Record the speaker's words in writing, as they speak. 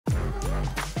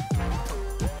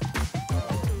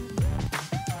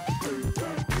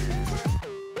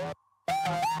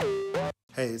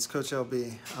Hey, it's Coach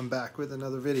LB. I'm back with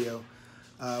another video.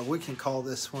 We can call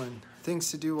this one Things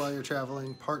to Do While You're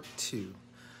Traveling Part 2.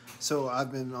 So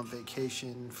I've been on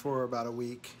vacation for about a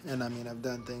week, and I've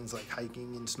done things like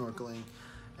hiking and snorkeling,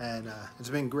 and it's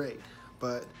been great.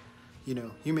 But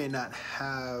you may not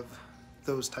have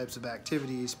those types of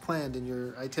activities planned in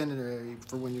your itinerary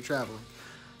for when you're traveling.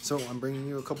 So I'm bringing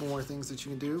you a couple more things that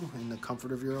you can do in the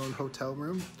comfort of your own hotel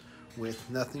room with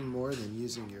nothing more than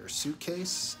using your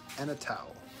suitcase and a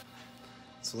towel.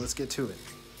 So let's get to it.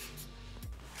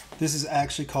 This is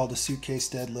actually called a suitcase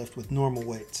deadlift with normal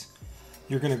weights.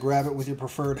 You're going to grab it with your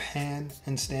preferred hand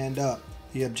and stand up.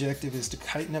 The objective is to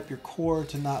tighten up your core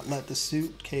to not let the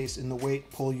suitcase and the weight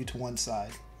pull you to one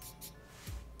side.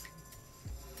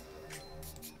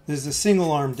 This is a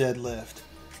single arm deadlift.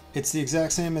 It's the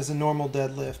exact same as a normal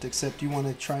deadlift, except you want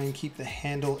to try and keep the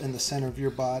handle in the center of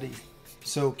your body.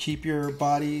 So keep your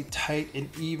body tight and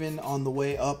even on the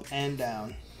way up and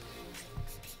down.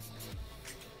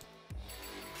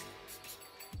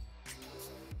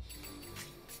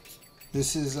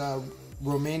 This is a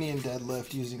Romainian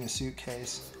deadlift using a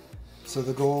suitcase. So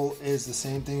the goal is the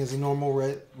same thing as a normal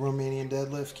Romainian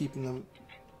deadlift, keeping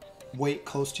the weight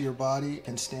close to your body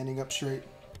and standing up straight.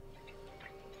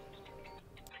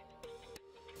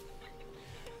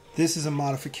 This is a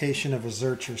modification of a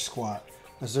Zercher Squat.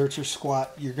 A Zercher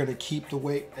Squat, you're going to keep the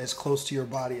weight as close to your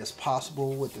body as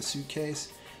possible with the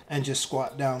suitcase and just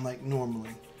squat down like normally.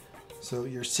 So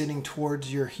you're sitting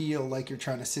towards your heel like you're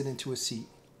trying to sit into a seat.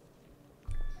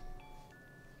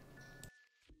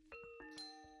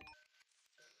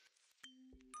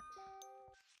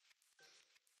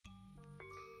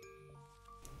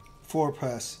 Floor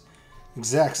press.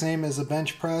 Exact same as a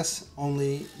bench press,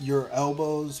 only your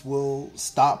elbows will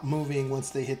stop moving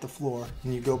once they hit the floor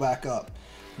and you go back up.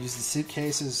 Use the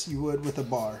suitcase as you would with a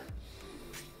bar.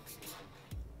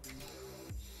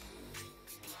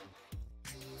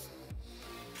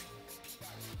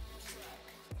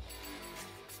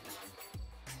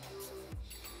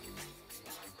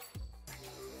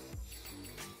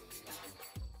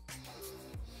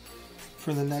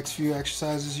 For the next few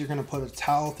exercises, you're going to put a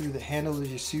towel through the handle of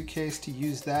your suitcase to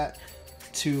use that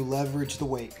to leverage the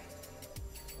weight.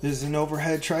 This is an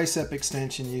overhead tricep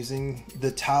extension using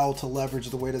the towel to leverage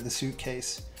the weight of the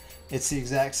suitcase. It's the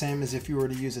exact same as if you were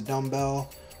to use a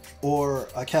dumbbell or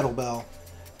a kettlebell.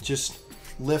 Just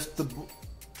lift the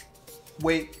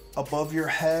weight above your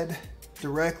head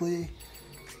directly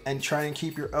and try and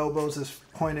keep your elbows as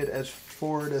pointed as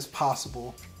forward as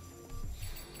possible.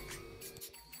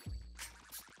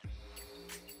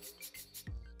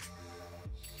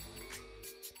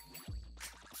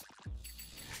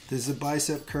 This is a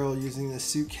bicep curl using the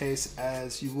suitcase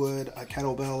as you would a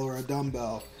kettlebell or a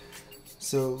dumbbell.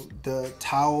 So the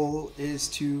towel is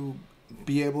to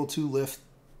be able to lift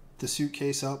the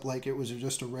suitcase up like it was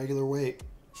just a regular weight.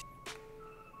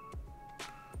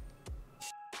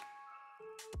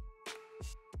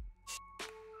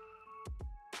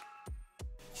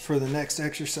 For the next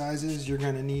exercises, you're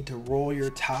going to need to roll your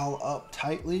towel up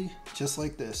tightly, just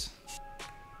like this.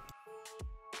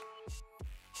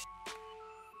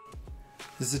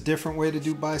 This is a different way to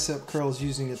do bicep curls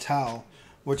using a towel.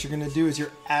 What you're going to do is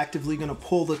you're actively going to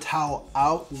pull the towel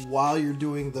out while you're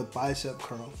doing the bicep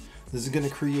curl. This is going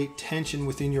to create tension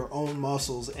within your own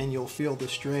muscles and you'll feel the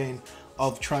strain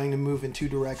of trying to move in two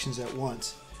directions at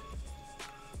once.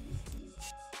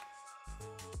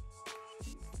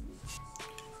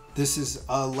 This is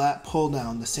a lat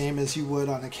pulldown, the same as you would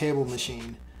on a cable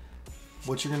machine.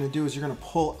 What you're going to do is you're going to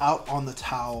pull out on the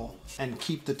towel and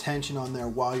keep the tension on there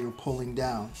while you're pulling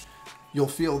down. You'll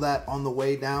feel that on the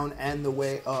way down and the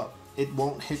way up. It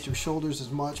won't hit your shoulders as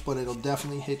much, but it'll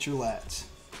definitely hit your lats.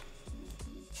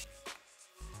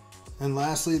 And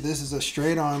lastly, this is a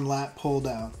straight arm lat pull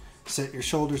down. Set your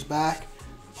shoulders back,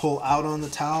 pull out on the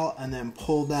towel, and then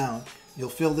pull down. You'll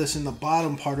feel this in the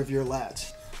bottom part of your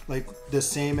lats, like the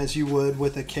same as you would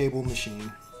with a cable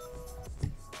machine.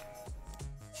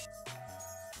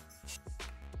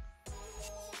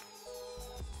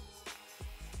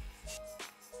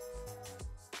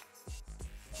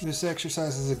 This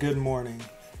exercise is a good morning.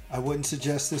 I wouldn't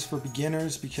suggest this for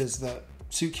beginners because the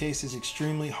suitcase is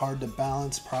extremely hard to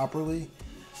balance properly,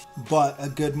 but a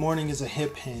good morning is a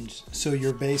hip hinge. So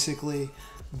you're basically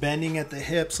bending at the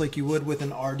hips like you would with an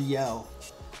RDL.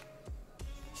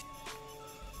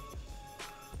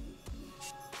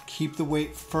 Keep the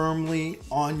weight firmly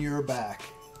on your back.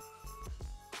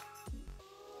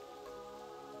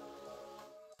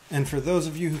 And for those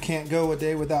of you who can't go a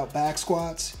day without back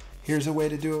squats, here's a way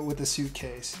to do it with a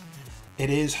suitcase. It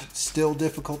is still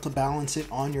difficult to balance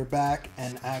it on your back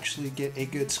and actually get a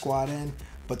good squat in,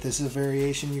 but this is a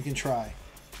variation you can try.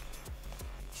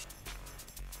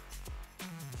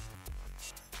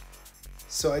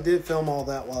 So I did film all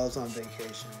that while I was on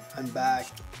vacation. I'm back,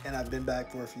 and I've been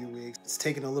back for a few weeks. It's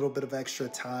taken a little bit of extra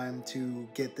time to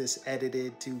get this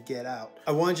edited to get out.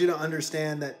 I want you to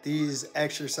understand that these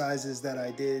exercises that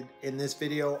I did in this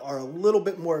video are a little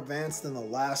bit more advanced than the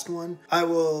last one. I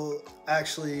will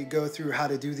actually go through how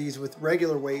to do these with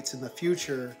regular weights in the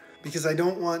future, because I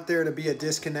don't want there to be a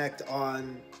disconnect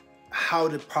on how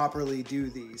to properly do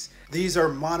these. These are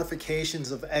modifications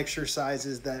of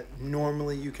exercises that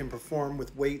normally you can perform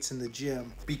with weights in the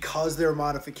gym. Because they're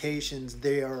modifications,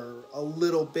 they are a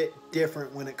little bit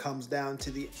different when it comes down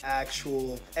to the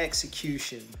actual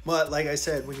execution. But like I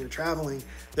said, when you're traveling,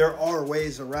 there are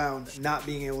ways around not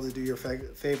being able to do your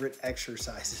favorite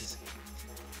exercises,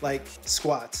 like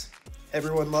squats.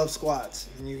 Everyone loves squats,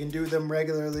 and you can do them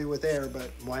regularly with air,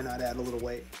 but why not add a little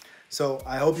weight? So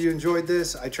I hope you enjoyed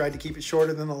this. I tried to keep it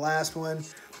shorter than the last one,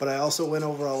 but I also went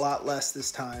over a lot less this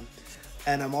time.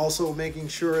 And I'm also making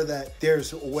sure that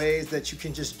there's ways that you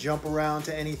can just jump around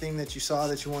to anything that you saw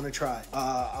that you want to try.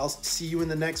 I'll see you in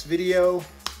the next video,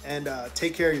 and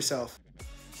take care of yourself.